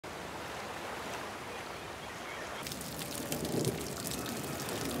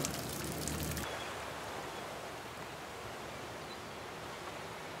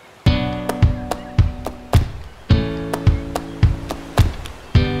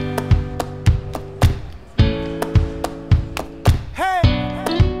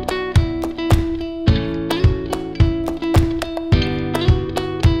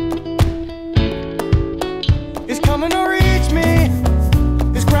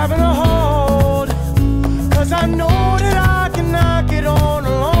grabbing a hold, 'cause I know that I can knock it on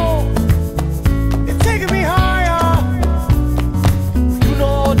alone. It's taking me higher. You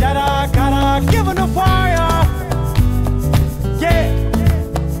know that I gotta give it a fire. Yeah.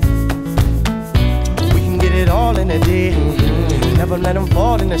 We can get it all in a day. Never let them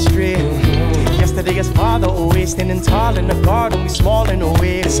fall in the street. Yesterday is Father, always standing tall in the garden, we small in the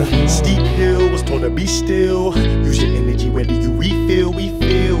way. It's a steep hill, was told to be still. Use your energy, whether you refill, we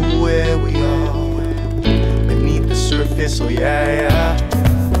feel where we are beneath the surface, oh yeah, yeah.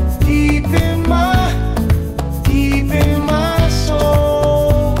 Deep in my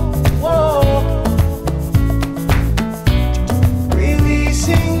soul, whoa.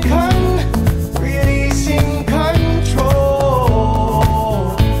 Releasing control.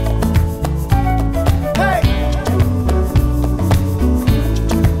 Hey.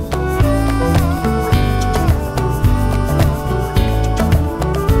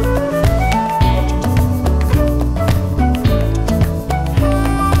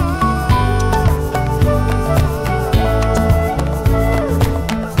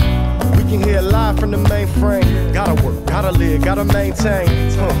 We can hear live from the mainframe. Gotta work, gotta live, gotta maintain.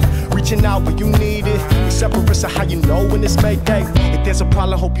 Reaching out when you need it. We separate, so how you know when it's Mayday. If there's a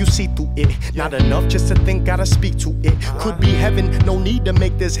problem, hope you see through it. Not enough just to think, gotta speak to it. Could be heaven, no need to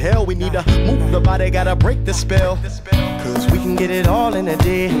make this hell. We need to move the body, gotta break the spell. 'Cause we can get it all in a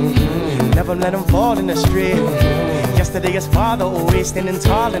day. Never let them fall in the street. Yesterday is Father, always standing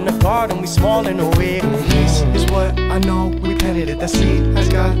tall in the garden, we small in the way. This is what I know, we planted it. The seed has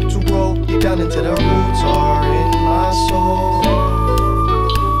got to grow deep down into the roots are in my soul.